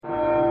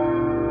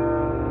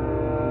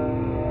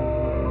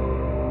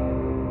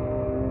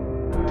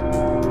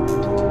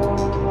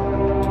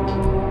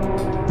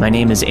My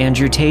name is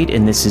Andrew Tate,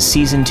 and this is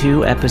Season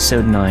 2,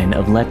 Episode 9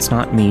 of Let's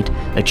Not Meet,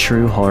 a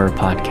true horror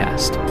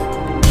podcast.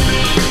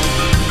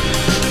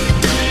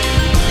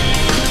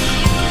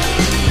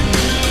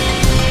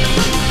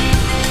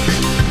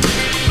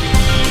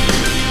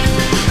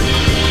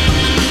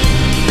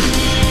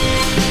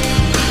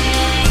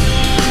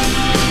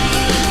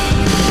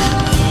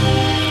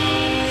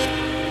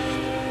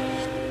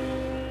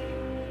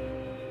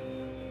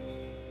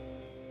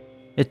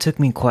 It took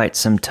me quite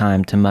some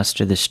time to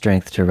muster the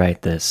strength to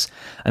write this.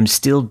 I'm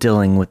still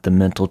dealing with the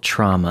mental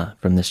trauma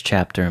from this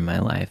chapter in my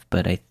life,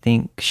 but I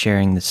think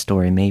sharing this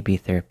story may be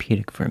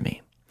therapeutic for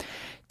me.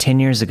 10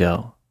 years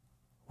ago,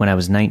 when I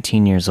was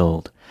 19 years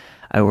old,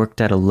 I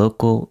worked at a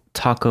local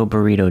taco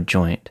burrito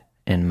joint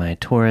in my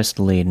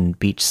tourist-laden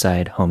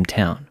beachside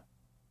hometown.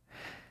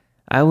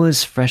 I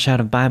was fresh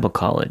out of Bible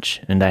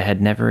college, and I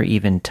had never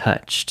even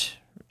touched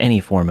any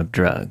form of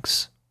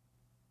drugs.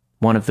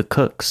 One of the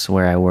cooks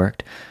where I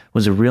worked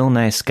was a real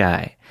nice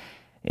guy.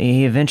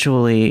 He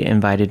eventually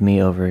invited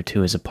me over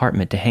to his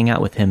apartment to hang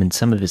out with him and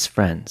some of his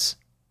friends.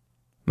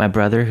 My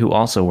brother, who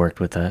also worked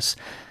with us,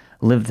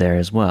 lived there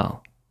as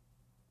well.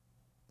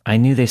 I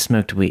knew they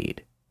smoked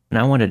weed, and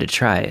I wanted to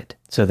try it,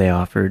 so they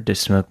offered to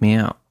smoke me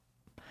out.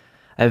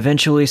 I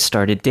eventually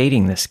started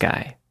dating this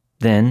guy,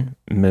 then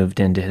moved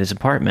into his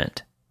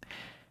apartment.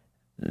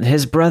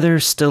 His brother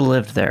still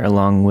lived there,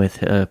 along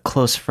with a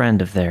close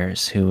friend of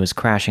theirs who was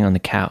crashing on the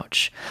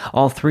couch.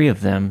 All three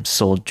of them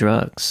sold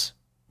drugs.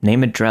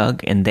 Name a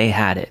drug and they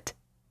had it,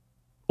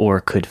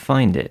 or could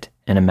find it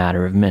in a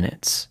matter of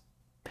minutes.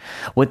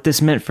 What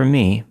this meant for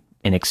me,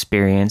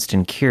 inexperienced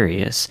and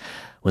curious,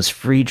 was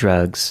free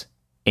drugs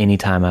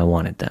anytime I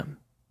wanted them.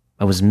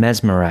 I was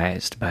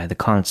mesmerized by the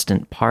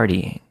constant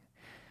partying.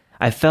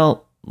 I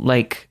felt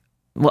like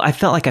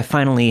I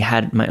finally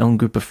had my own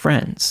group of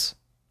friends.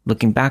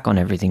 Looking back on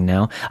everything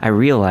now, I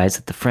realized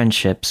that the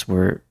friendships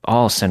were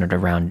all centered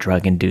around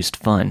drug-induced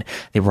fun.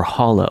 They were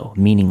hollow,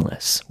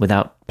 meaningless.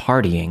 Without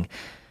partying,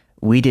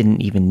 we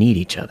didn't even need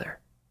each other.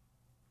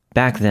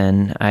 Back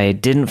then, I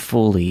didn't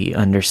fully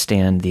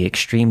understand the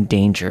extreme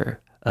danger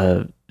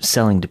of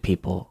selling to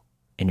people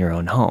in your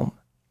own home.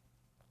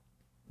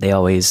 They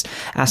always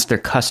asked their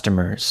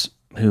customers,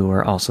 who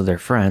were also their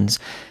friends,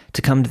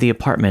 to come to the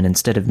apartment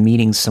instead of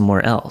meeting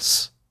somewhere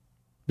else.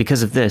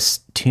 Because of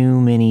this,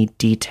 too many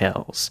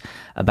details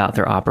about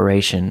their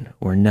operation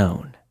were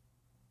known.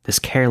 This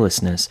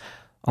carelessness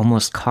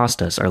almost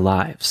cost us our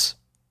lives.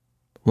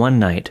 One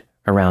night,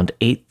 around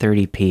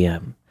 8:30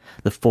 p.m.,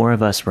 the four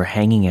of us were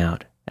hanging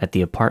out at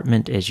the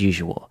apartment as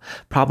usual,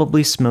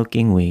 probably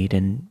smoking weed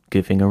and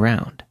goofing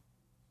around.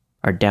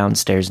 Our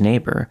downstairs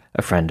neighbor,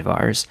 a friend of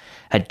ours,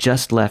 had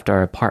just left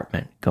our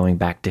apartment, going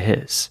back to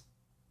his.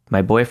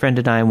 My boyfriend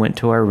and I went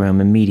to our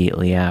room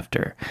immediately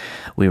after.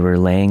 We were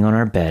laying on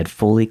our bed,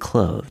 fully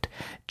clothed,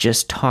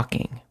 just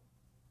talking.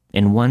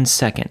 In 1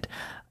 second,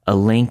 a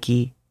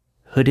lanky,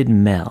 hooded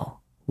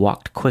male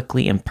walked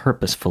quickly and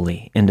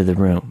purposefully into the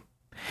room.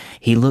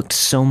 He looked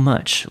so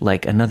much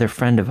like another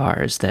friend of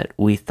ours that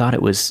we thought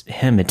it was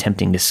him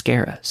attempting to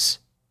scare us.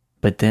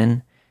 But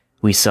then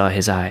we saw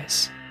his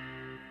eyes.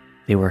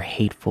 They were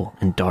hateful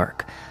and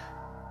dark,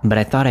 but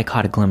I thought I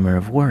caught a glimmer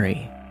of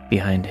worry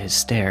behind his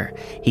stare.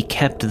 He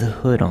kept the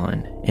hood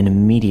on and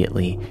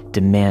immediately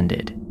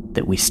demanded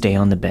that we stay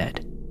on the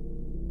bed.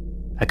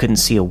 I couldn't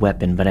see a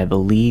weapon, but I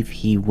believe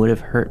he would have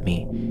hurt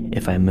me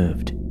if I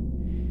moved.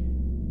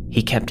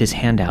 He kept his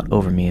hand out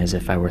over me as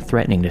if I were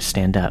threatening to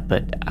stand up,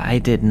 but I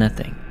did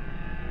nothing.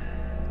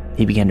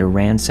 He began to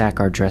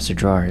ransack our dresser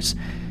drawers,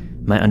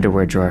 my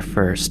underwear drawer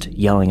first,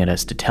 yelling at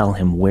us to tell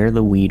him where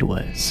the weed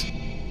was.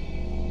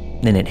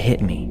 Then it hit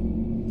me.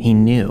 He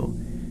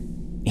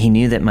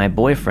knew that my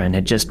boyfriend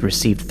had just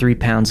received 3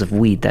 pounds of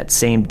weed that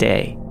same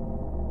day.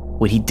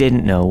 What he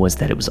didn't know was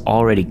that it was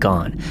already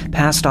gone,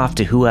 passed off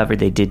to whoever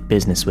they did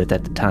business with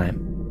at the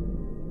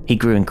time. He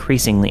grew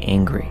increasingly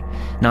angry,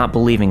 not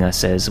believing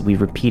us as we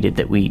repeated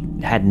that we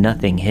had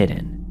nothing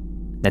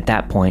hidden. At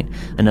that point,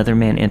 another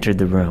man entered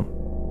the room.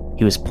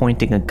 He was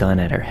pointing a gun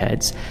at our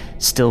heads,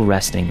 still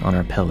resting on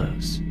our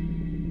pillows.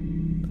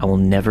 I will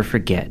never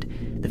forget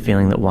the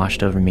feeling that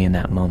washed over me in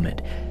that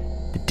moment,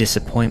 the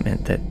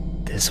disappointment that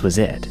this was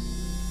it,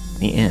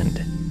 the end.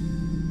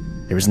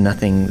 There was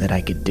nothing that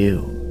I could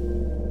do,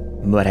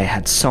 but I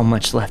had so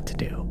much left to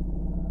do.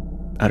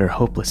 Utter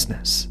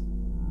hopelessness.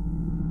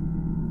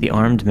 The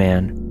armed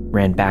man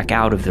ran back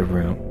out of the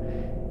room,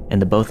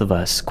 and the both of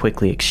us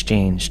quickly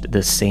exchanged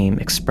the same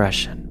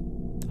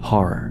expression: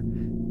 horror.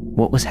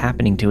 What was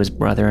happening to his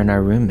brother and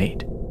our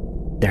roommate?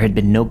 There had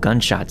been no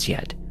gunshots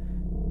yet,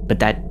 but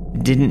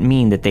that didn't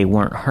mean that they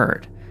weren't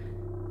hurt.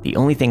 The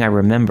only thing I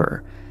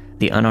remember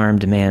the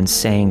unarmed man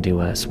saying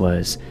to us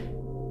was,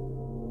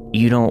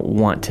 "You don't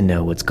want to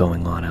know what's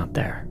going on out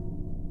there."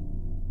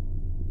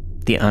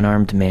 The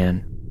unarmed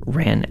man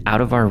ran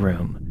out of our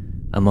room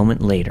a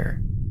moment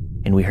later,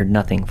 and we heard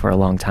nothing for a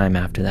long time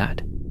after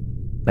that.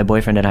 My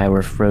boyfriend and I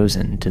were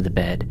frozen to the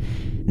bed,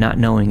 not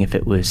knowing if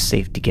it was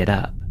safe to get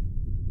up.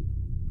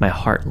 My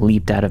heart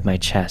leaped out of my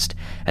chest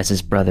as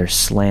his brother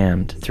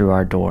slammed through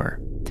our door.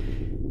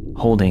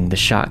 holding the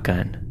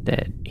shotgun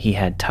that he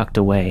had tucked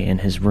away in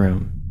his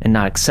room and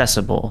not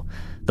accessible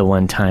the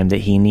one time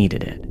that he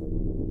needed it.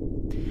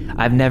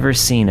 I've never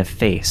seen a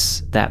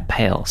face that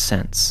pale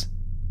since.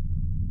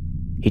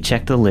 He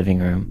checked the living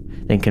room,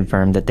 then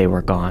confirmed that they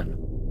were gone.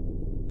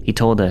 He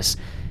told us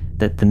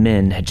that the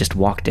men had just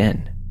walked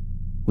in.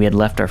 We had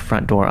left our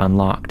front door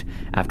unlocked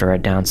after our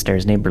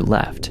downstairs neighbor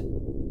left.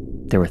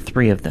 There were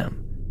 3 of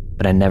them,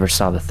 but I never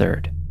saw the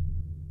third.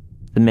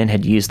 The men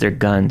had used their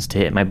guns to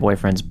hit my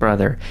boyfriend's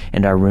brother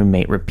and our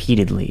roommate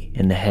repeatedly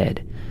in the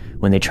head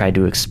when they tried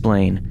to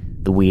explain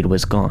the weed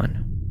was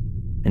gone.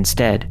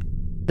 Instead,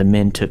 the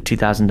men took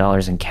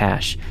 $2,000 in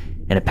cash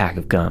and a pack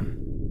of gum.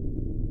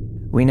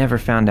 We never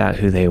found out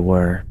who they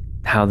were,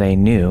 how they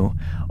knew,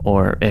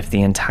 or if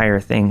the entire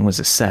thing was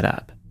a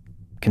setup.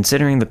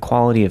 Considering the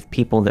quality of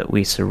people that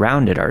we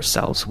surrounded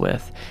ourselves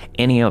with,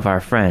 any of our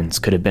friends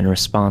could have been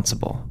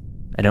responsible.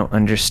 I don't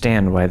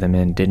understand why the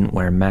men didn't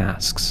wear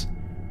masks,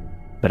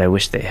 but I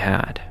wish they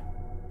had.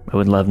 I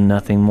would love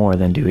nothing more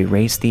than to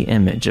erase the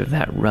image of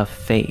that rough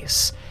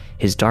face,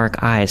 his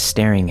dark eyes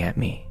staring at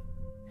me.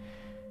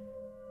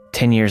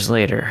 10 years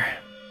later,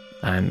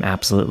 I'm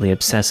absolutely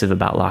obsessive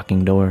about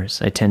locking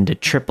doors. I tend to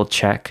triple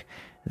check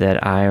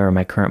that I or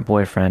my current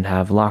boyfriend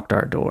have locked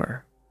our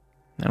door.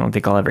 I don't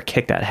think I'll ever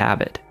kick that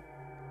habit.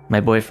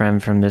 My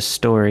boyfriend from this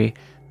story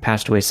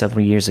passed away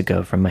several years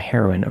ago from a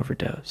heroin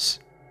overdose.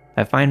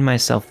 I find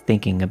myself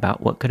thinking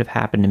about what could have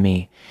happened to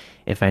me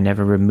if I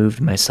never removed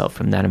myself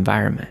from that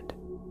environment.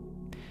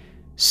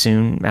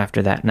 Soon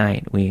after that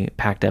night, we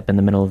packed up in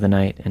the middle of the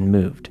night and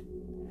moved.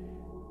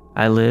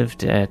 I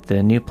lived at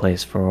the new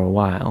place for a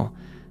while,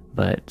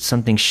 but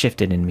something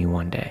shifted in me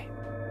one day.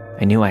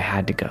 I knew I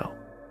had to go.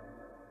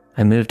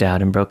 I moved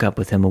out and broke up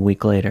with him a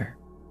week later.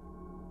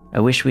 I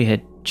wish we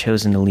had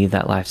chosen to leave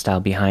that lifestyle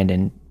behind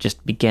and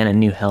just began a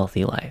new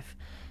healthy life.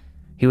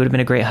 He would have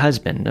been a great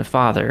husband, a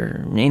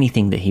father,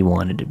 anything that he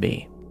wanted to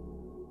be.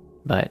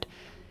 But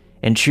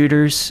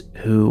intruders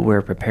who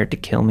were prepared to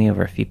kill me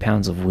over a few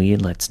pounds of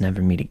weed, let's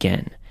never meet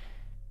again.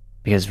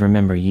 Because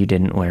remember, you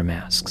didn't wear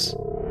masks.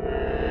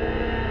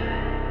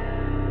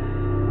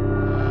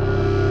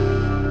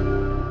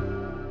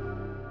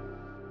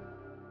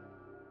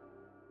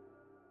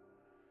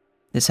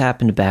 This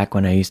happened back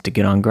when I used to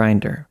get on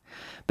Grindr,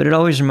 but it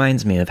always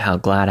reminds me of how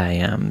glad I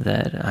am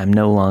that I'm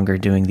no longer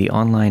doing the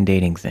online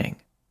dating thing.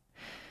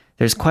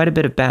 There's quite a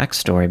bit of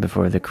backstory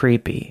before the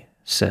creepy,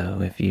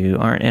 so if you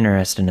aren't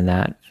interested in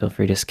that, feel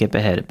free to skip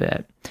ahead a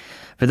bit.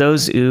 For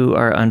those who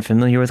are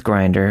unfamiliar with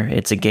Grindr,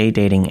 it's a gay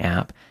dating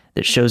app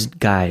that shows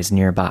guys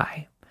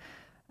nearby.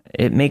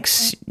 It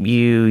makes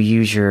you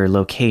use your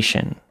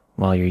location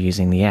while you're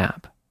using the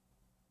app,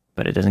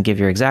 but it doesn't give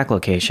your exact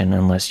location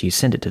unless you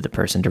send it to the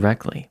person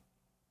directly.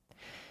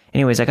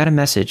 Anyways, I got a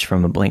message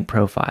from a blank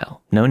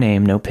profile. No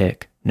name, no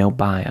pic, no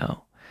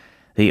bio.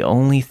 The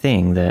only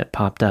thing that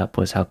popped up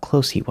was how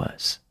close he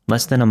was,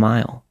 less than a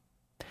mile.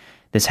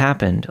 This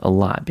happened a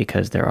lot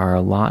because there are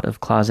a lot of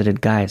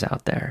closeted guys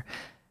out there,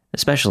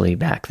 especially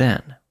back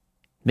then.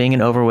 Being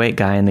an overweight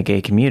guy in the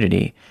gay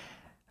community,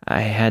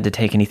 I had to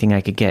take anything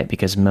I could get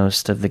because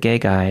most of the gay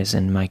guys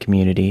in my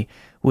community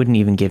wouldn't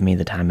even give me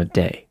the time of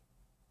day.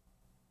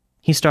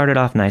 He started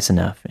off nice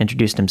enough,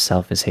 introduced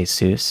himself as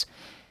Jesus,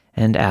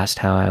 and asked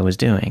how I was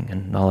doing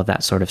and all of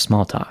that sort of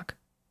small talk.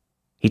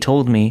 He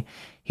told me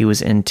he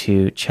was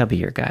into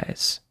chubbier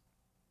guys,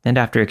 and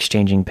after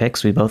exchanging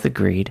pics, we both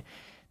agreed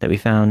that we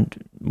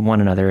found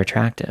one another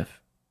attractive.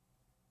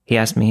 He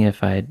asked me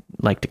if I'd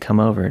like to come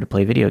over to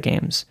play video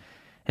games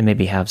and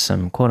maybe have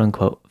some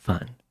quote-unquote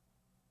fun.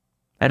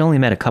 I'd only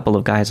met a couple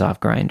of guys off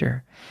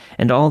Grindr,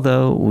 and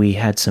although we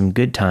had some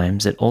good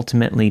times, it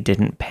ultimately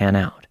didn't pan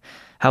out.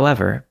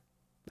 However,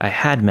 I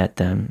had met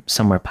them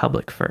somewhere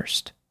public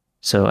first,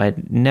 so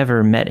I'd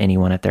never met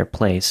anyone at their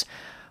place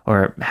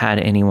or had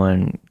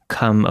anyone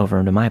come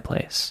over to my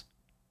place.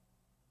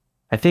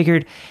 I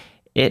figured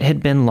it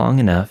had been long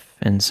enough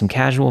and some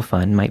casual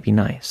fun might be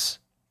nice.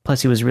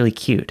 Plus, he was really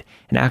cute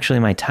and actually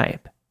my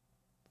type.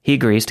 He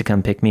agrees to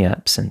come pick me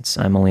up since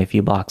I'm only a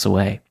few blocks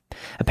away.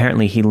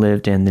 Apparently, he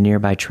lived in the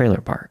nearby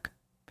trailer park.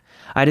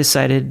 I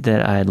decided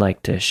that I'd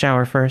like to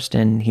shower first,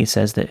 and he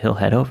says that he'll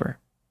head over.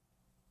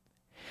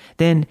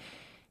 Then,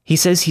 he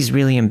says he's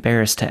really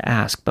embarrassed to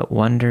ask, but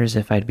wonders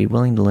if I'd be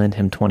willing to lend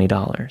him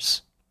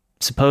 $20.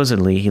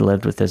 Supposedly, he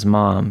lived with his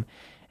mom,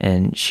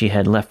 and she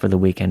had left for the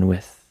weekend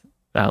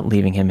without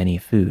leaving him any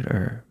food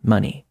or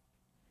money.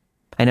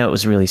 I know it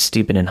was really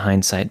stupid in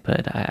hindsight,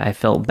 but I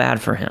felt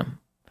bad for him.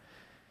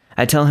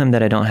 I tell him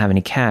that I don't have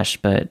any cash,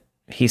 but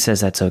he says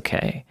that's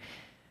okay.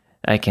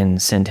 I can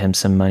send him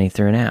some money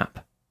through an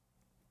app.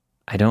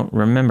 I don't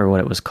remember what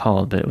it was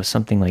called, but it was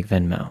something like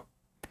Venmo.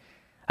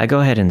 I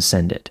go ahead and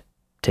send it,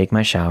 take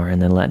my shower,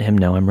 and then let him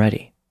know I'm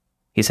ready.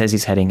 He says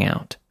he's heading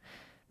out,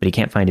 but he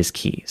can't find his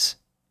keys.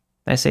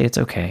 I say it's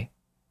okay.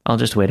 I'll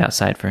just wait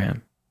outside for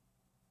him.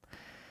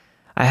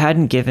 I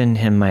hadn't given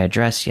him my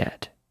address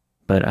yet,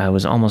 but I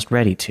was almost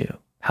ready to.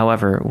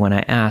 However, when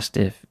I asked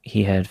if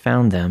he had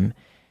found them,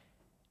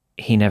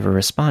 he never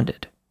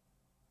responded.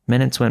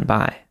 Minutes went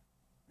by.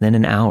 then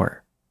an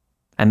hour.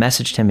 I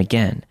messaged him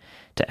again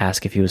to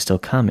ask if he was still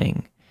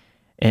coming,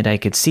 and I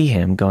could see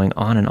him going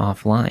on and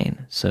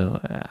offline,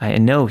 so I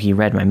know he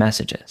read my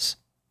messages.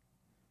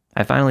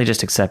 I finally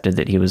just accepted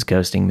that he was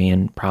ghosting me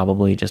and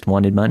probably just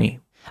wanted money.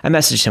 I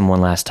messaged him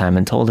one last time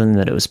and told him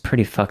that it was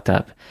pretty fucked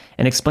up,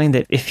 and explained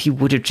that if he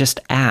would have just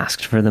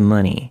asked for the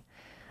money,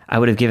 I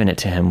would have given it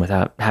to him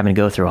without having to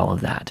go through all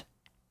of that.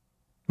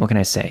 What can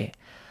I say?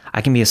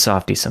 I can be a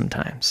softie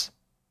sometimes.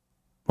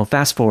 Well,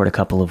 fast forward a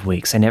couple of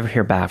weeks, I never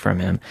hear back from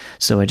him,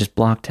 so I just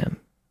blocked him.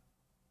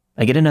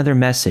 I get another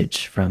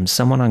message from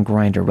someone on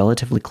Grindr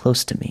relatively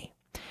close to me.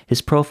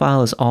 His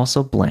profile is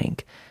also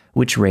blank,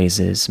 which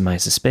raises my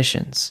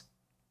suspicions.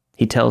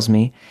 He tells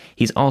me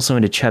he's also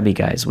into chubby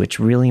guys, which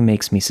really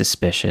makes me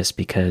suspicious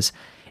because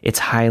it's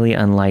highly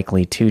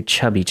unlikely two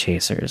chubby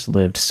chasers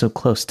lived so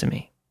close to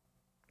me.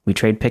 We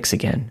trade pics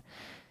again,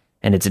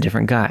 and it's a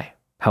different guy.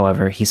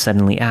 However, he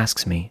suddenly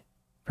asks me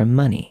for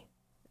money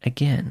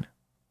again.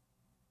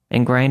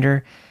 In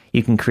Grindr,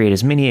 you can create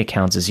as many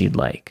accounts as you'd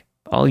like.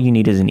 All you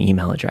need is an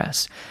email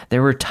address.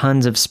 There were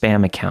tons of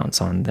spam accounts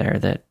on there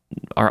that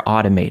are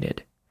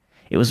automated.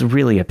 It was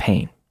really a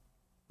pain.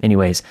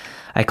 Anyways,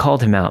 I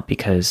called him out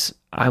because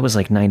I was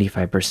like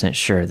 95%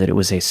 sure that it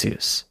was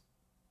Jesus.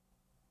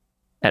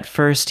 At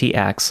first, he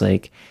acts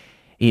like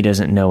he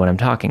doesn't know what I'm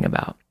talking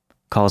about,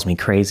 calls me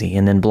crazy,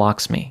 and then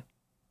blocks me.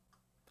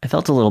 I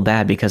felt a little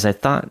bad because I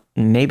thought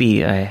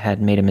maybe I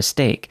had made a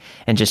mistake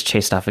and just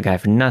chased off a guy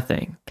for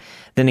nothing.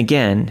 Then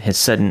again, his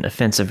sudden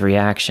offensive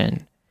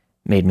reaction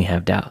made me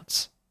have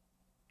doubts.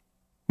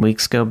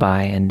 Weeks go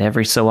by, and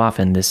every so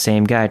often this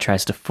same guy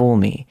tries to fool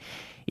me,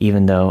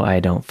 even though I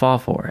don't fall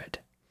for it.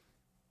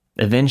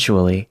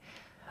 Eventually,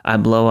 I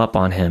blow up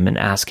on him and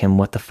ask him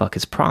what the fuck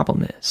his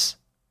problem is.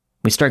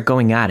 We start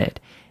going at it,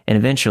 and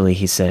eventually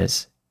he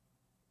says,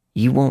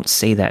 "You won't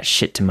say that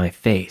shit to my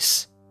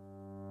face."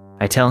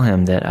 I tell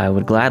him that I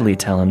would gladly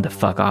tell him to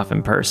fuck off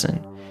in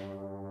person.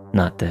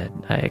 Not that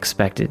I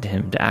expected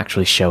him to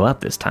actually show up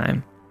this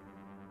time.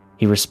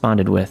 He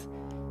responded with,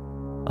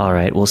 "All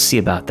right, we'll see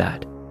about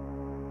that.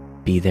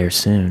 Be there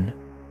soon."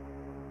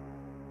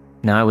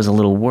 Now I was a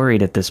little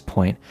worried at this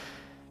point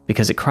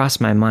because it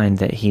crossed my mind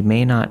that he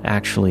may not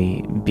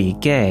actually be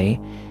gay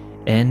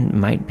and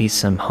might be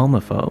some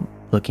homophobe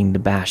looking to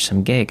bash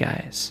some gay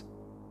guys.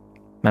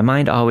 My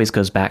mind always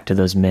goes back to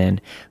those men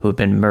who have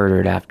been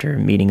murdered after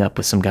meeting up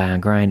with some guy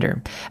on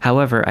Grindr.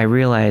 However, I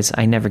realize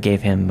I never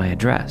gave him my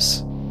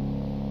address.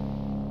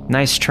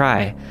 "Nice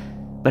try,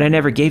 but I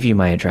never gave you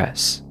my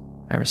address,"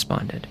 I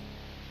responded.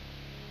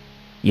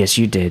 "Yes,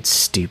 you did,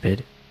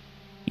 stupid.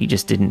 You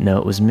just didn't know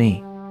it was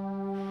me.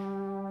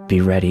 Be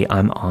ready,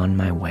 I'm on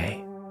my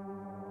way."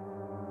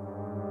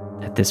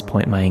 At this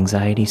point, my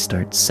anxiety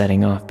starts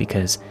setting off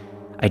because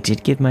I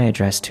did give my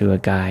address to a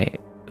guy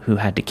who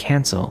had to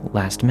cancel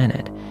last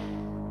minute,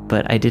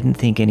 but I didn't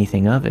think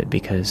anything of it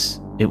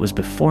because it was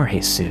before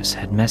Jesus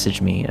had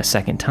messaged me a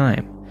second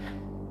time.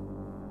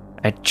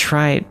 I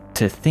tried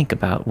to think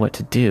about what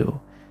to do,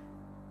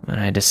 and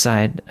I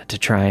decide to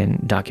try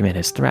and document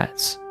his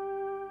threats.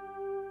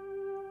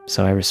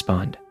 So I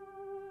respond,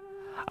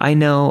 "I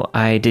know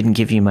I didn't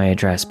give you my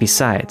address.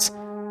 Besides,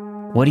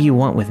 what do you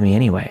want with me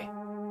anyway?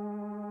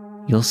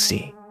 You'll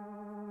see.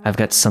 I've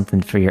got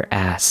something for your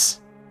ass."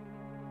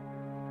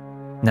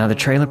 Now, the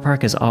trailer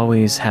park is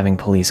always having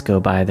police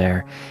go by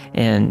there,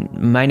 and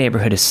my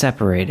neighborhood is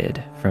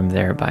separated from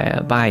there by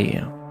a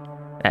bayou.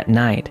 At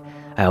night,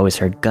 I always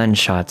heard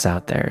gunshots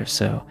out there,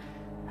 so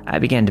I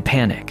began to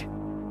panic.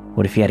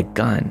 What if he had a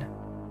gun?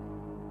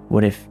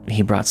 What if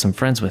he brought some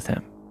friends with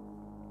him?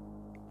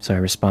 So I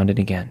responded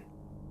again.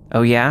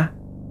 "Oh yeah?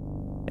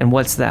 And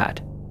what's that?"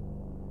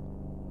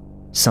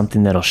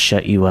 "Something that'll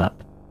shut you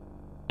up.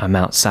 I'm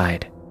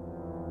outside."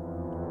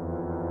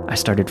 I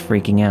started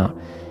freaking out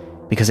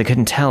because I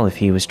couldn't tell if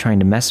he was trying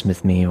to mess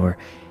with me or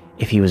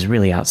if he was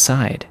really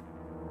outside.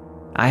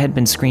 I had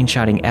been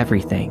screenshotting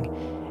everything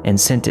and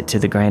sent it to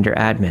the Grindr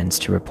admins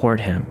to report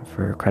him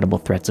for credible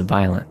threats of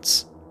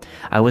violence.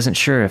 I wasn't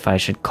sure if I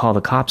should call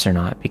the cops or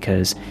not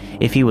because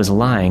if he was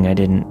lying, I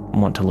didn't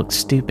want to look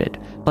stupid.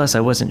 Plus,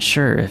 I wasn't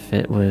sure if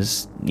it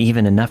was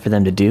even enough for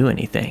them to do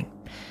anything.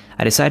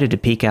 I decided to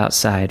peek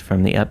outside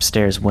from the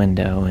upstairs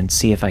window and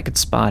see if I could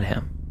spot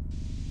him.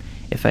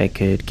 If I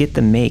could get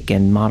the make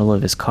and model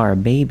of his car,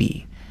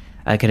 maybe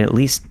I could at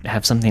least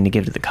have something to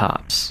give to the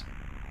cops.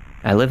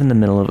 I live in the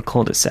middle of a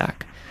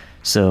cul-de-sac,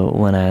 so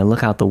when I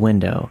look out the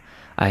window,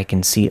 I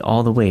can see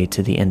all the way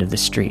to the end of the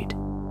street.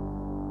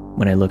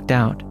 When I looked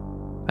out,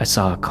 I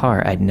saw a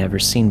car I'd never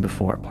seen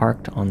before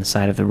parked on the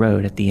side of the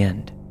road at the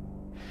end.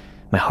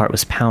 My heart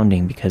was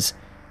pounding because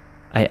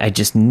I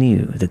just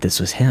knew that this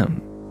was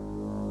him,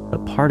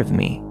 but part of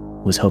me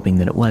was hoping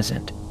that it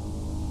wasn't.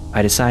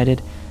 I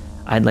decided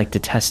I'd like to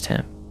test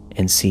him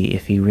and see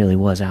if he really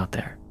was out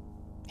there.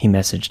 He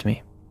messaged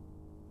me,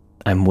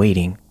 "I'm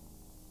waiting."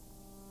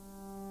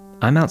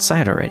 "I'm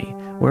outside already.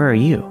 Where are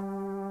you?"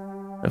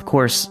 Of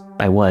course,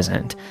 I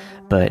wasn't,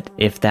 but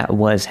if that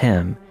was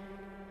him,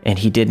 and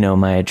he did know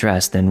my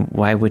address, then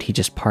why would he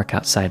just park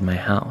outside my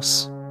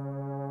house?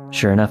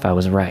 Sure enough, I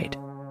was right.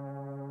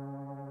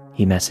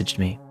 He messaged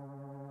me.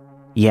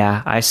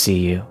 "Yeah, I see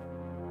you.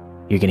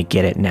 You're gonna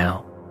get it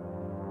now."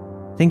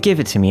 "Then give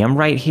it to me, I'm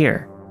right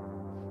here."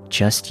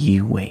 "Just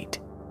you wait."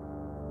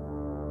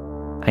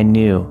 I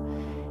knew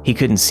he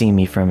couldn't see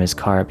me from his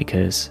car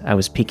because I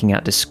was peeking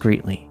out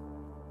discreetly,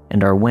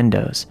 and our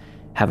windows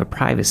have a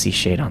privacy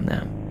shade on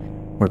them,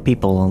 where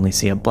people only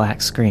see a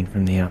black screen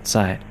from the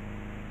outside.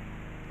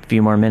 A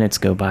few more minutes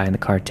go by and the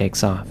car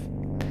takes off.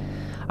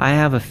 I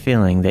have a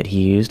feeling that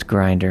he used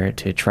Grindr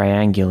to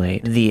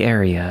triangulate the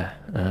area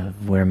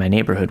of where my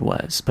neighborhood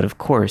was, but of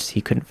course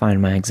he couldn't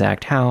find my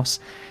exact house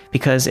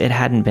because it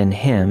hadn't been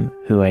him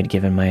who I'd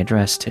given my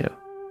address to.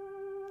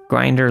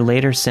 Grindr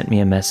later sent me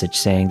a message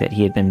saying that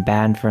he had been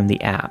banned from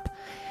the app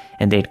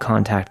and they'd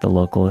contact the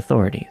local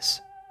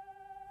authorities.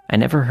 I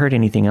never heard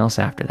anything else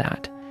after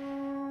that.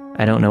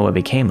 I don't know what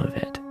became of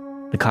it.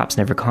 The cops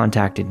never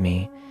contacted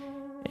me,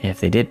 if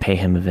they did pay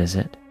him a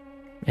visit,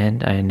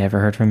 and I never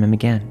heard from him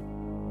again.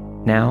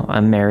 Now,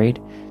 I'm married,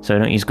 so I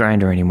don't use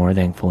Grindr anymore,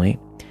 thankfully.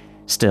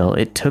 Still,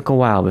 it took a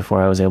while before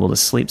I was able to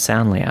sleep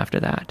soundly after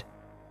that.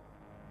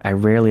 I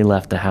rarely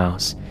left the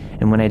house,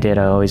 and when I did,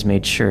 I always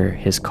made sure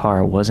his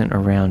car wasn't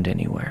around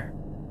anywhere.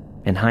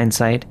 In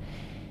hindsight,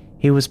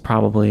 he was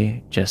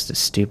probably just a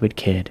stupid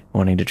kid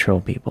wanting to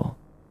troll people.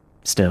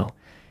 Still,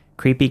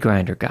 creepy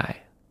Grindr guy.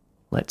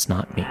 Let's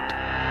not meet.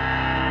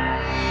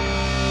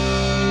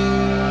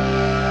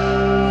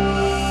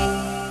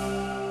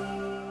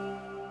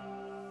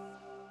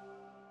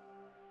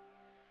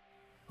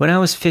 When I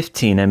was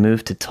 15, I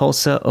moved to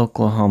Tulsa,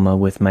 Oklahoma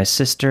with my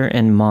sister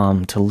and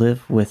mom to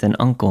live with an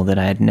uncle that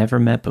I had never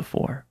met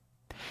before.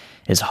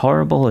 As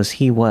horrible as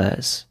he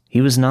was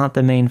not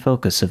the main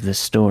focus of this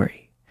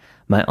story.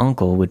 My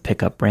uncle would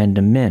pick up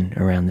random men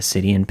around the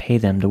city and pay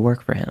them to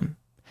work for him.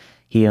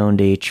 He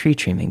owned a tree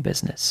trimming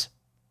business,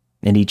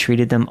 and he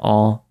treated them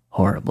all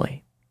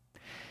horribly.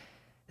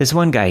 This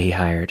one guy he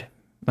hired,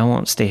 I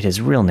won't state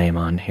his real name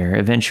on here,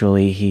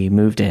 eventually he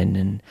moved in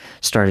and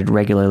started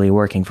regularly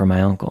working for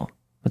my uncle.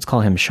 Let's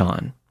call him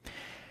Sean.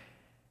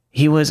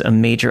 He was a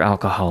major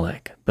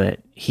alcoholic,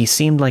 but he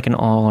seemed like an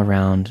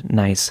all-around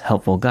nice,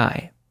 helpful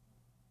guy.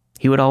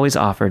 He would always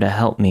offer to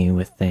help me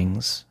with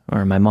things,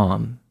 or my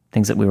mom,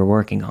 things that we were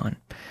working on.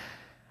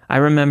 I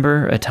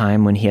remember a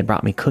time when he had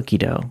brought me cookie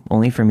dough,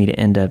 only for me to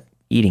end up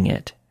eating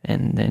it,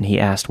 and then he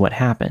asked what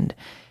happened,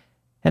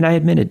 and I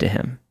admitted to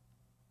him.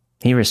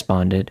 He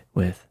responded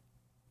with,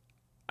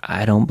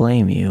 "I don't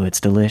blame you, it's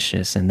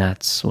delicious, and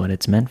that's what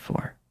it's meant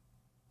for."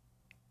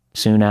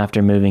 Soon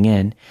after moving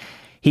in,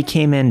 he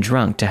came in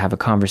drunk to have a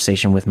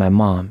conversation with my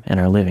mom in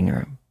our living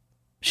room.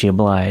 She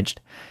obliged.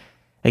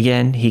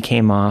 Again, he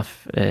came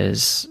off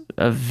as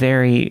a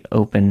very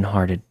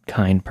open-hearted,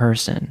 kind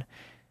person,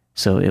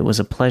 so it was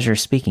a pleasure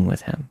speaking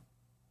with him.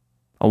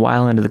 A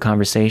while into the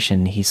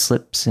conversation, he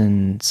slips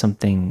in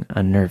something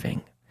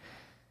unnerving.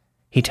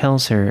 He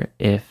tells her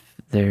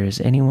if there's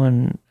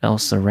anyone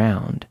else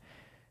around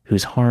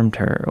who's harmed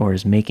her or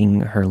is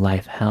making her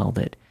life hell,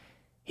 that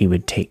he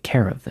would take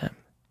care of them.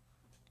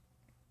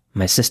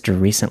 My sister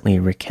recently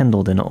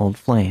rekindled an old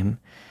flame,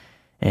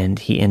 and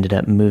he ended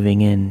up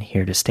moving in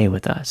here to stay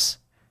with us.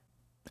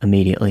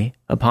 Immediately,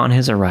 upon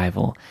his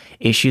arrival,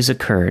 issues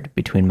occurred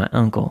between my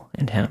uncle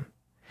and him.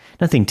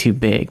 Nothing too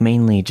big,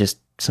 mainly just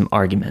some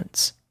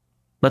arguments.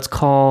 Let's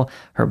call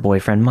her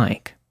boyfriend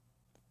Mike.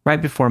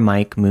 Right before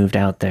Mike moved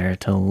out there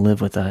to live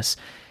with us,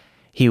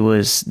 he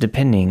was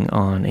depending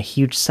on a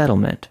huge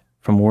settlement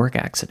from a work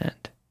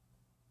accident.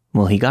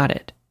 Well, he got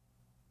it,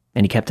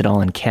 and he kept it all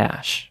in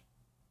cash.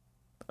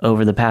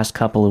 Over the past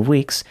couple of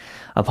weeks,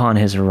 upon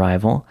his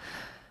arrival,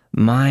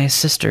 my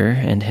sister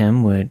and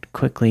him would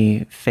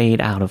quickly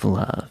fade out of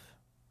love.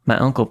 My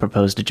uncle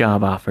proposed a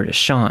job offer to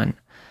Sean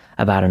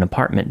about an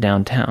apartment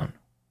downtown.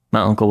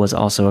 My uncle was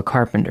also a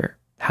carpenter,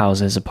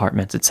 houses,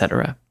 apartments,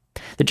 etc.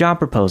 The job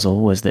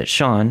proposal was that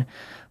Sean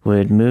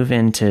would move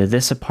into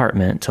this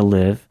apartment to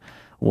live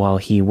while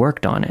he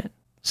worked on it,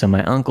 so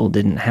my uncle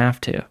didn't have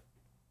to.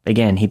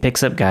 Again, he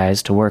picks up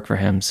guys to work for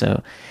him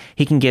so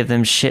he can give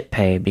them shit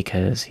pay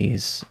because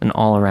he's an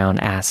all-around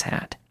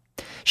asshat.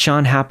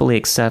 Sean happily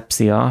accepts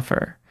the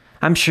offer.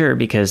 I'm sure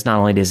because not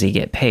only does he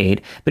get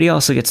paid, but he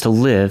also gets to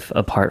live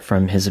apart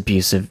from his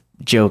abusive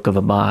joke of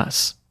a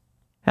boss.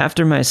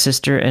 After my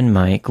sister and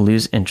Mike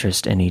lose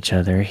interest in each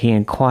other, he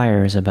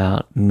inquires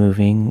about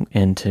moving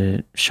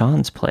into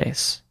Sean's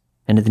place,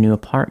 into the new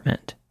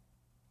apartment,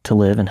 to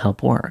live and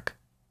help work.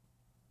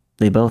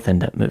 They both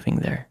end up moving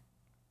there.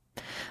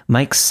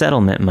 Mike's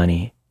settlement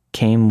money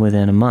came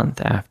within a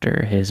month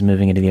after his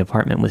moving into the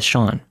apartment with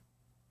Sean.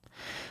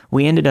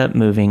 We ended up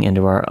moving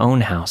into our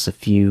own house a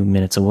few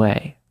minutes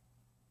away,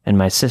 and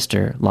my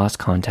sister lost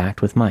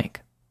contact with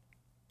Mike.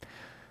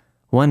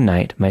 One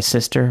night, my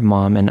sister,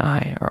 mom, and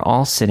I are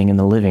all sitting in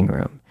the living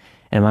room,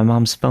 and my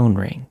mom's phone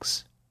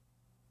rings,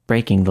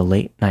 breaking the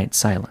late-night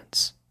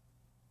silence.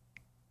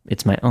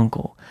 It's my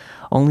uncle,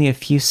 only a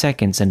few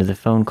seconds into the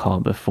phone call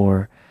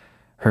before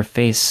her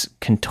face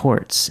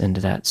contorts into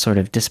that sort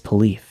of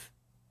disbelief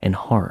and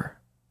horror.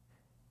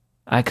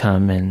 I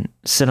come and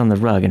sit on the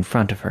rug in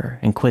front of her,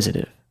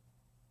 inquisitive.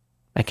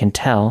 I can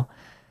tell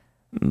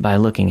by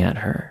looking at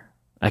her.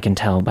 I can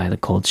tell by the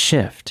cold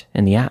shift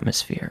in the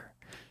atmosphere.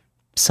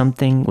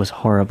 Something was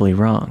horribly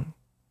wrong.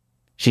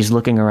 She's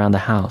looking around the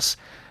house,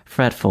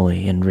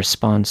 fretfully, in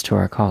response to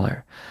our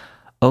caller.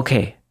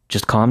 Okay,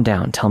 just calm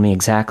down. Tell me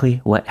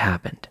exactly what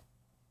happened.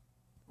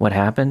 What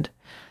happened?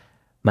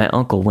 My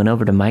uncle went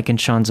over to Mike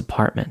and Sean's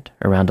apartment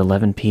around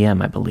 11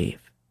 p.m., I believe.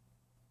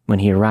 When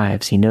he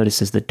arrives, he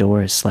notices the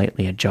door is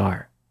slightly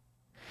ajar.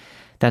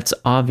 That's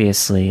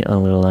obviously a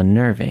little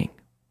unnerving.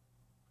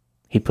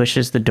 He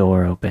pushes the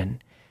door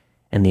open,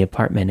 and the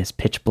apartment is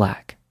pitch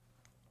black.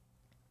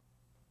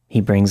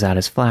 He brings out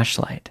his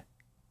flashlight.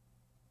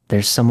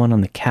 There's someone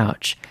on the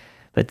couch,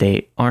 but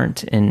they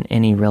aren't in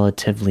any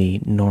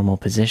relatively normal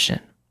position.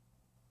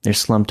 They're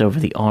slumped over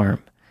the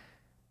arm,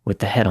 with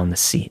the head on the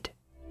seat.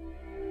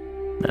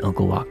 My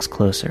uncle walks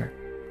closer,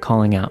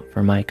 calling out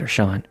for Mike or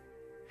Sean.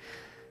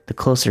 The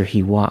closer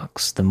he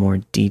walks, the more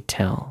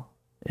detail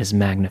is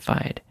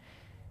magnified,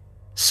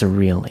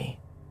 surreally.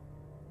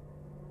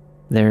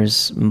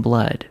 There's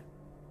blood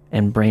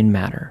and brain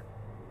matter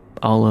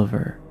all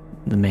over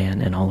the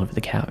man and all over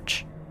the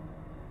couch.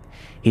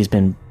 He's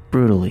been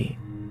brutally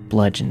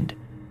bludgeoned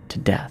to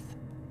death.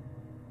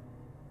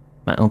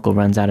 My uncle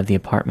runs out of the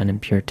apartment in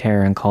pure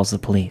terror and calls the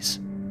police.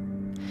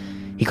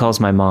 He calls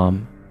my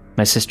mom.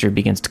 My sister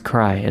begins to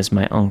cry as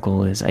my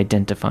uncle is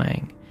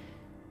identifying.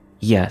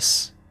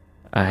 Yes,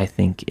 I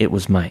think it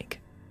was Mike.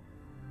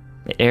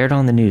 It aired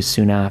on the news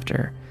soon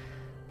after,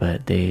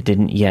 but they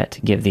didn't yet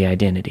give the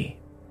identity.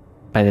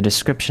 By the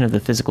description of the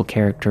physical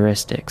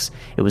characteristics,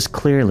 it was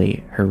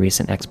clearly her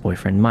recent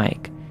ex-boyfriend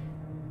Mike.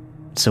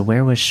 So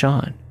where was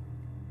Sean?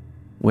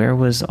 Where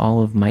was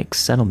all of Mike's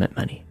settlement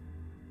money?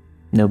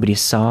 Nobody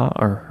saw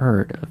or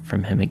heard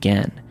from him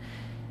again,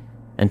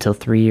 until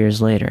 3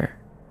 years later,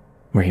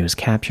 where he was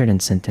captured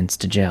and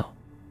sentenced to jail.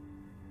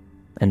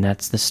 And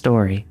that's the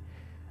story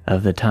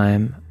of the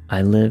time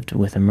I lived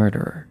with a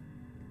murderer.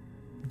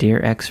 Dear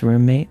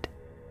ex-roommate,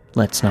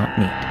 let's not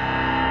meet.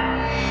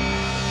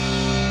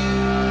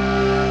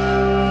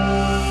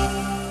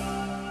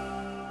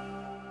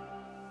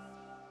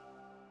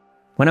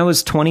 When I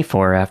was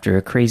 24, after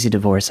a crazy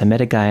divorce, I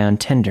met a guy on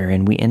Tinder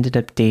and we ended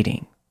up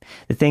dating.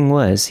 The thing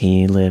was,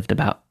 he lived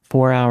about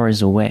 4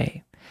 hours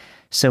away,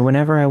 so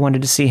whenever I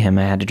wanted to see him,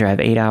 I had to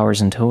drive 8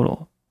 hours in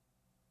total.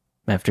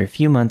 After a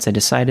few months, I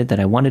decided that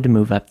I wanted to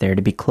move up there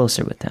to be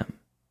closer with him.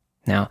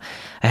 Now,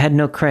 I had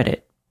no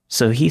credit,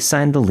 so he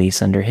signed the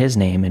lease under his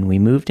name and we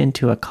moved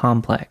into a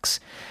complex,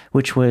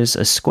 which was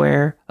a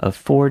square of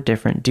 4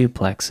 different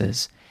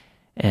duplexes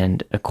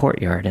and a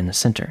courtyard in the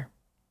center.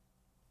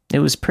 It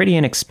was pretty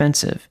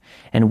inexpensive,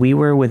 and we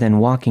were within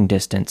walking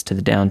distance to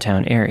the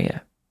downtown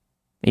area.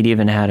 It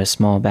even had a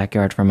small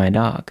backyard for my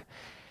dog.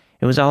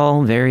 It was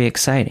all very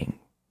exciting.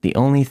 The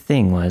only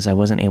thing was I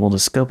wasn't able to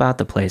scope out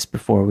the place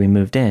before we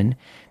moved in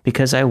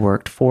because I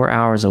worked 4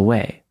 hours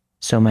away,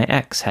 so my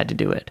ex had to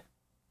do it.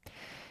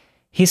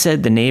 He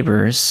said the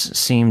neighbors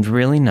seemed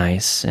really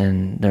nice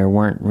and there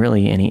weren't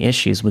really any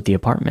issues with the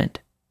apartment.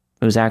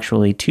 It was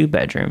actually 2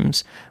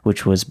 bedrooms,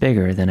 which was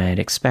bigger than I had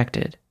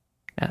expected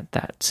at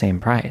that same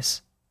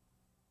price.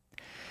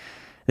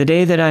 The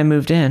day that I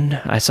moved in,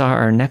 I saw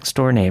our next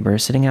door neighbor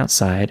sitting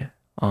outside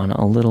on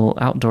a little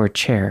outdoor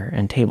chair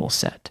and table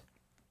set.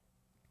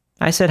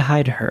 I said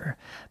hi to her,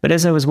 but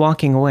as I was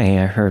walking away,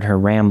 I heard her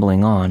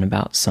rambling on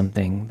about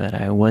something that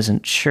I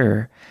wasn't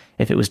sure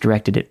if it was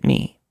directed at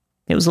me.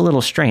 It was a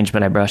little strange,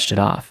 but I brushed it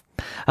off.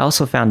 I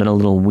also found it a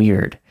little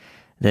weird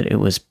that it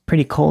was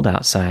pretty cold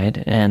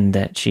outside and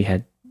that she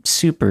had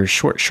super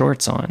short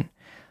shorts on,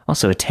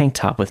 also a tank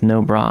top with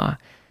no bra,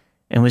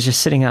 and was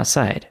just sitting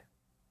outside.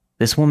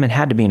 This woman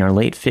had to be in her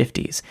late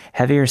 50s,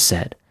 heavier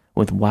set,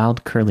 with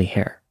wild curly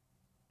hair.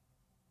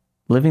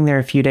 Living there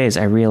a few days,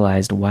 I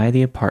realized why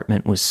the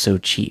apartment was so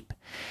cheap.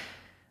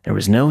 There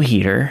was no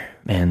heater,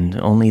 and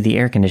only the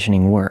air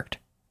conditioning worked.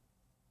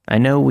 I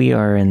know we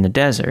are in the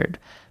desert,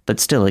 but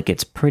still it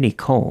gets pretty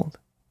cold.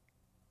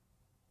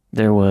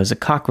 There was a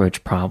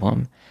cockroach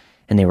problem,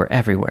 and they were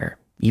everywhere,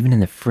 even in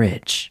the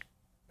fridge.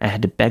 I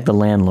had to beg the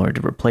landlord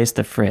to replace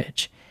the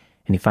fridge,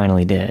 and he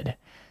finally did.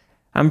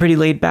 I'm pretty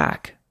laid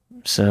back,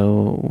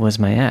 so was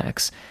my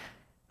ex.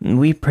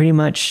 We pretty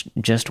much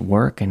just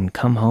work and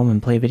come home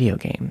and play video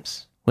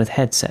games, with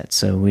headsets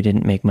so we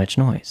didn't make much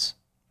noise.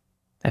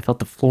 I felt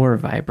the floor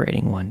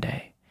vibrating one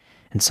day,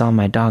 and saw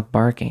my dog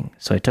barking,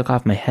 so I took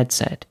off my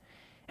headset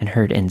and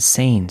heard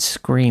insane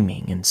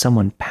screaming and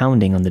someone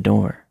pounding on the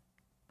door.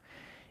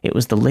 It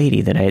was the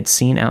lady that I had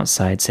seen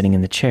outside sitting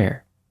in the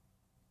chair.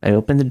 I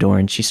opened the door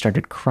and she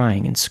started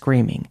crying and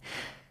screaming,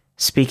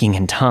 speaking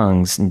in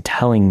tongues and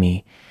telling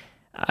me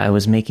I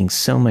was making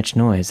so much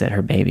noise that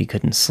her baby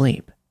couldn't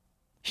sleep.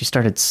 She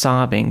started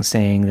sobbing,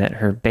 saying that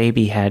her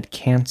baby had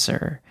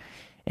cancer,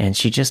 and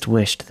she just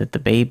wished that the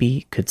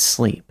baby could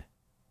sleep.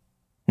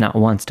 Not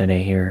once did I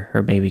hear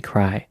her baby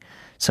cry,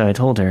 so I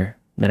told her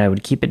that I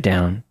would keep it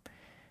down,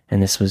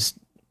 and this was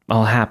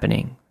all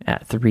happening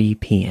at 3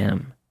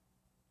 p.m.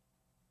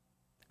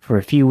 For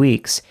a few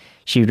weeks,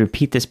 She would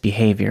repeat this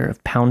behavior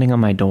of pounding on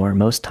my door.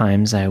 Most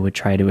times I would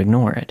try to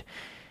ignore it,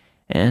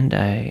 and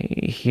I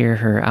hear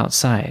her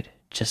outside,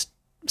 just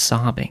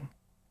sobbing.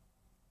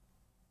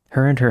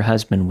 Her and her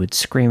husband would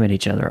scream at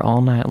each other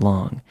all night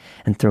long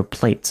and throw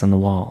plates on the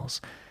walls.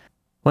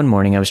 One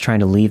morning I was trying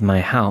to leave my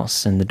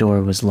house and the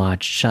door was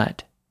lodged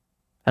shut.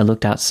 I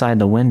looked outside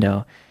the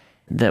window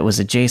that was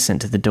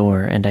adjacent to the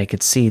door and I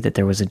could see that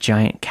there was a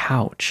giant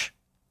couch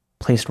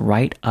placed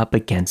right up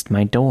against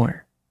my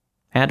door.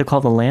 I had to call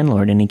the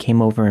landlord and he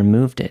came over and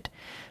moved it,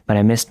 but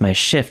I missed my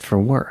shift for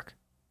work.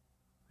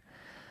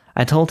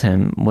 I told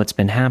him what's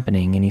been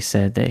happening and he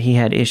said that he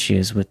had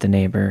issues with the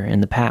neighbor in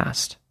the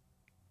past.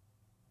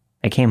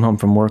 I came home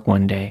from work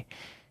one day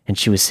and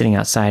she was sitting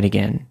outside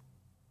again.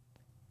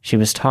 She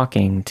was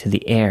talking to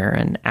the air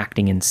and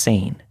acting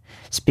insane,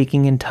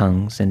 speaking in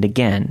tongues, and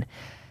again,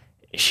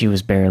 she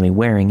was barely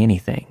wearing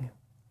anything.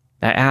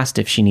 I asked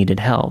if she needed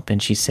help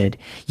and she said,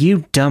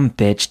 "You dumb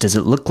bitch, does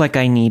it look like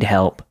I need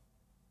help?"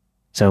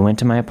 So I went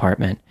to my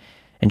apartment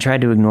and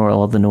tried to ignore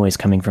all the noise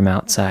coming from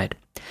outside.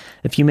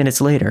 A few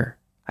minutes later,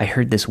 I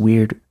heard this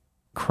weird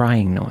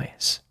crying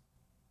noise.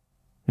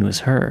 It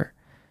was her,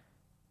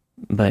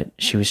 but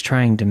she was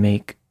trying to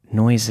make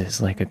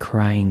noises like a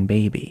crying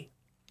baby.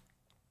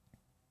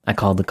 I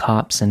called the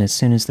cops, and as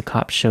soon as the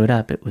cops showed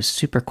up, it was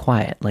super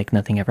quiet, like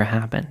nothing ever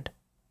happened.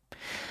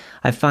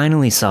 I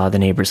finally saw the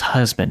neighbor's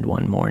husband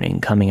one morning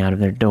coming out of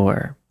their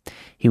door.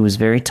 He was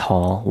very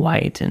tall,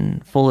 white,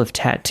 and full of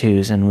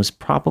tattoos and was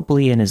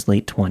probably in his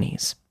late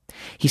 20s.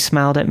 He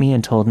smiled at me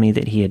and told me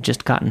that he had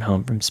just gotten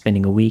home from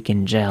spending a week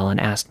in jail and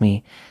asked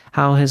me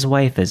how his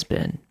wife has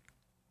been.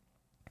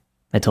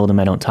 I told him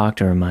I don't talk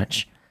to her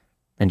much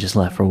and just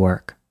left for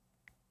work.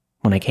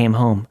 When I came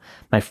home,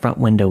 my front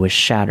window was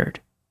shattered,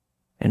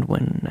 and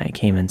when I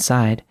came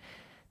inside,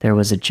 there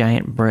was a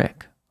giant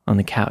brick on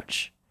the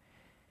couch,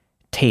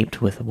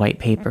 taped with white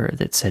paper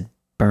that said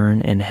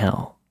 "Burn in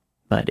Hell,"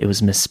 but it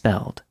was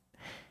misspelled.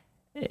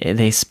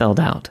 They spelled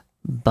out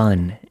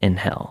 "Bun in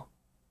Hell."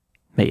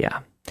 But yeah,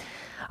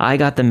 I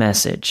got the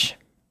message.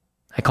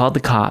 I called the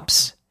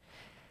cops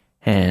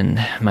and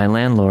my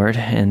landlord,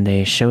 and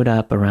they showed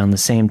up around the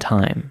same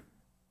time.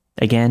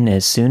 Again,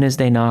 as soon as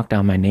they knocked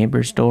on my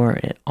neighbor's door,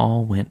 it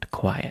all went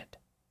quiet.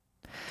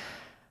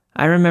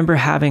 I remember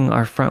having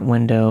our front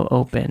window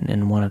open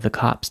and one of the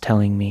cops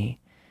telling me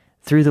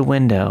through the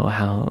window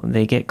how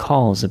they get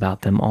calls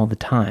about them all the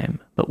time,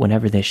 but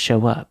whenever they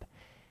show up,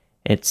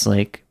 it's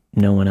like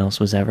no one else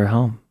was ever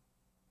home.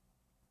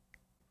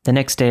 The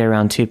next day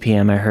around 2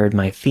 p.m. I heard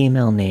my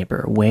female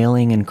neighbor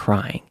wailing and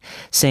crying,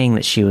 saying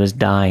that she was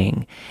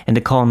dying and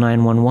to call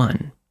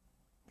 911.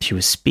 She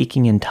was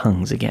speaking in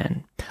tongues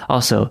again.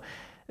 Also,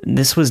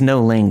 this was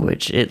no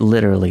language. It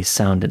literally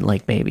sounded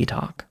like baby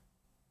talk.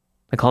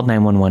 I called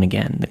 911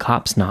 again. The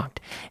cops knocked,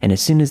 and as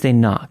soon as they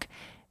knock,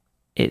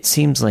 it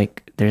seems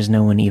like there's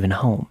no one even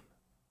home.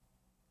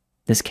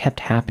 This kept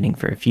happening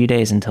for a few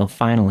days until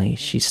finally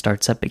she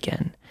starts up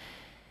again.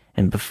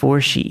 And before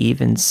she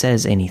even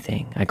says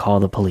anything, I call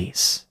the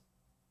police.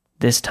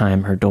 This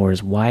time her door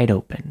is wide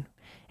open,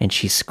 and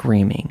she's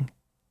screaming,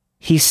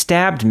 "He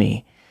stabbed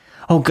me!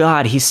 Oh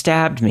God, he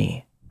stabbed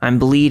me! I'm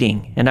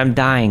bleeding, and I'm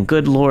dying.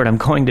 Good Lord, I'm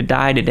going to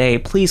die today.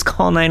 Please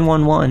call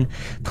 911.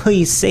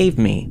 Please save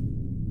me."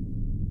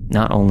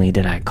 Not only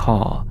did I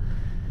call,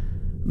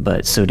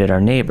 but so did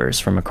our neighbors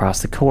from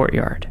across the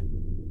courtyard.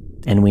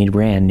 And we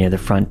ran near the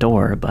front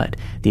door, but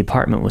the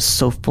apartment was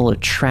so full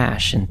of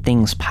trash and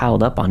things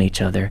piled up on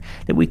each other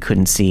that we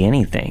couldn't see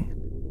anything.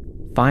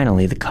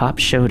 Finally, the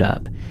cops showed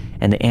up,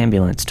 and the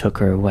ambulance took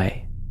her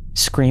away,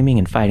 screaming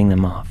and fighting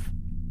them off.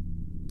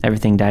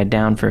 Everything died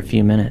down for a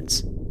few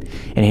minutes,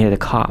 and I hear the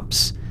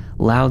cops'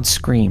 loud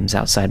screams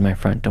outside my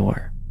front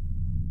door.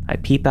 I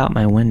peep out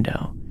my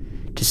window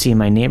to see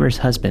my neighbor's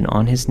husband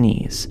on his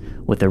knees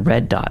with a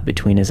red dot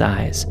between his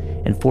eyes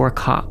and 4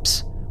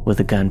 cops with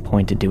a gun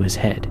pointed to his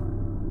head.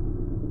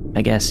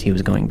 I guess he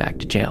was going back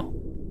to jail.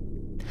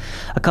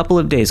 A couple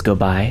of days go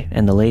by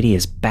and the lady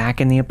is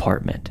back in the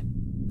apartment.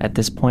 At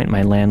this point,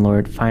 my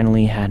landlord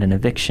finally had an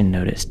eviction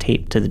notice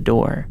taped to the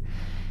door,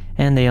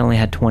 and they only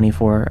had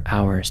 24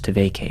 hours to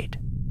vacate.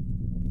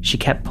 She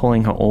kept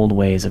pulling her old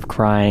ways of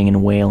crying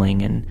and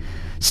wailing and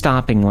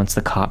stopping once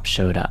the cops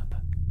showed up.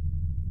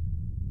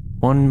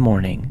 One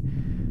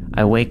morning,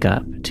 I wake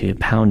up to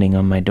pounding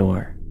on my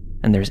door,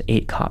 and there's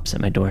 8 cops at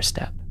my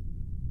doorstep.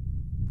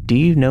 "Do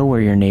you know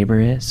where your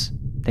neighbor is?"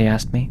 they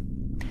asked me.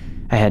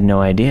 I had no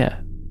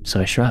idea,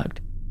 so I shrugged.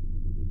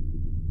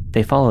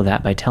 They follow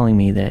that by telling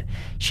me that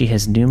she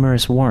has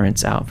numerous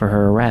warrants out for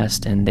her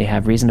arrest, and they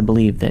have reason to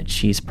believe that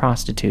she's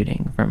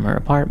prostituting from her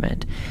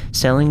apartment,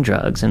 selling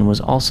drugs, and was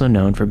also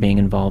known for being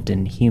involved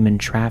in human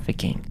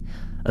trafficking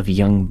of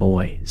young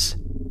boys.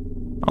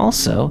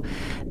 Also,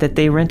 that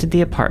they rented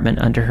the apartment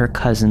under her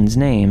cousin's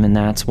name, and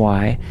that's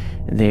why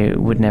they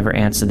would never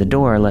answer the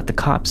door or let the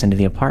cops into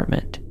the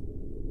apartment.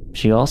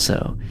 She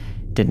also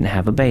didn't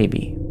have a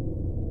baby,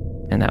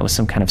 and that was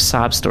some kind of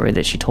sob story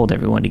that she told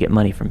everyone to get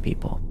money from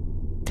people.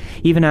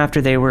 Even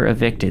after they were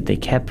evicted, they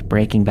kept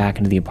breaking back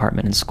into the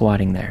apartment and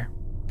squatting there.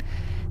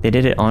 They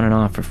did it on and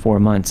off for 4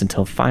 months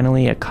until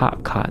finally a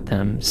cop caught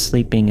them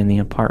sleeping in the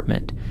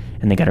apartment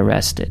and they got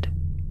arrested.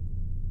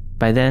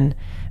 By then,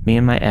 me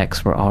and my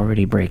ex were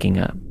already breaking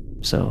up,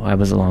 so I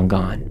was long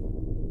gone.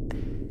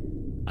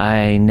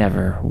 I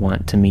never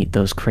want to meet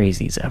those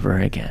crazies ever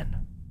again.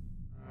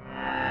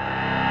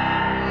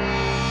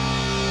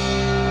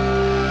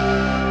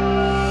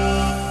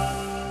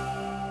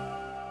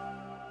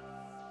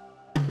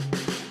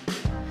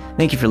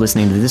 Thank you for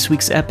listening to this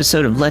week's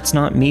episode of Let's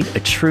Not Meet, a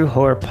true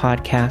horror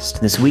podcast.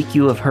 This week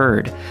you have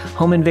heard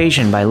Home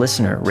Invasion by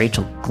listener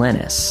Rachel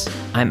Glennis,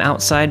 I'm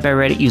Outside by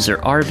Reddit user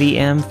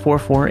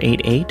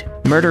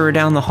RVM4488, Murderer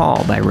Down the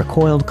Hall by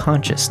Recoiled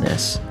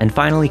Consciousness, and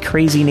finally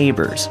Crazy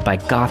Neighbors by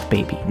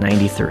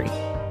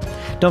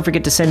GothBaby93. Don't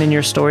forget to send in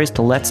your stories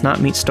to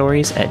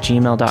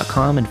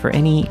letsnotmeetstories@gmail.com, and for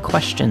any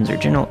questions or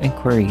general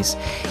inquiries,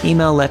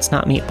 email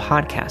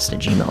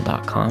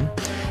letsnotmeetpodcast@gmail.com.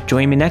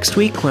 Join me next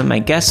week when my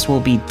guests will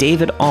be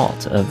David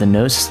Alt of the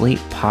No Sleep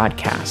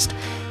podcast.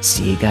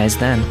 See you guys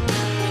then.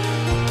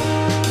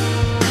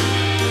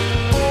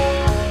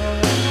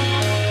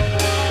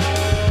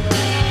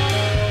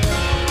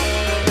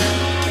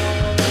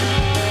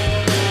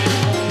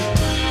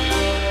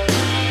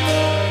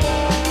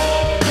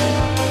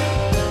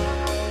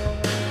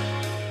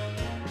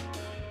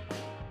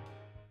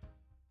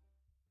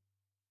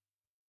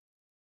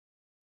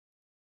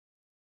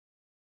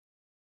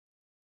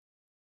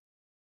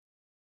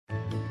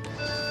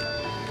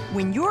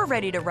 When you're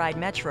ready to ride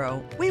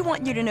Metro, we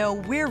want you to know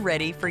we're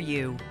ready for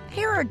you.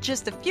 Here are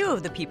just a few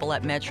of the people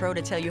at Metro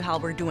to tell you how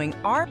we're doing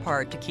our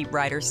part to keep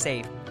riders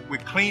safe.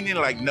 We're cleaning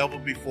like never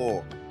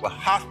before with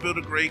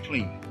hospital-grade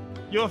cleaning.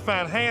 You'll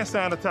find hand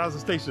sanitizer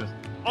stations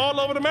all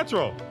over the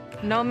Metro.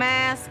 No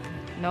mask,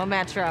 no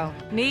Metro.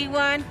 Need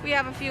one? We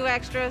have a few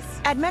extras.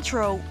 At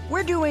Metro,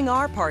 we're doing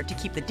our part to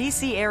keep the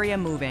DC area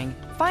moving.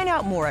 Find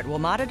out more at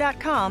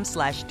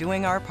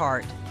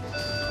WMATA.com/doingourpart.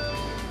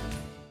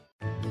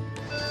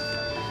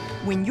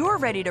 When you're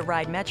ready to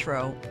ride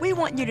Metro, we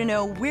want you to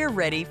know we're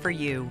ready for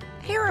you.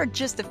 Here are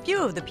just a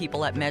few of the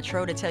people at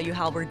Metro to tell you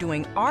how we're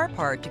doing our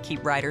part to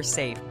keep riders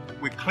safe.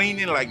 We're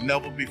cleaning like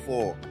never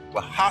before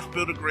with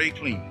hospital-grade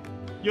cleaning.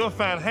 You'll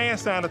find hand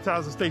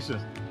sanitizer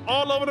stations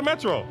all over the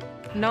Metro.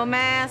 No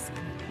mask,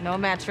 no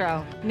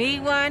Metro.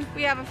 Need one?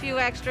 We have a few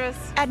extras.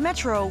 At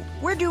Metro,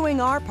 we're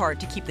doing our part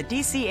to keep the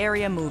DC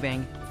area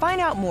moving.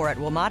 Find out more at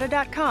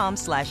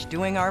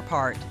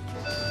WMATA.com/doingourpart.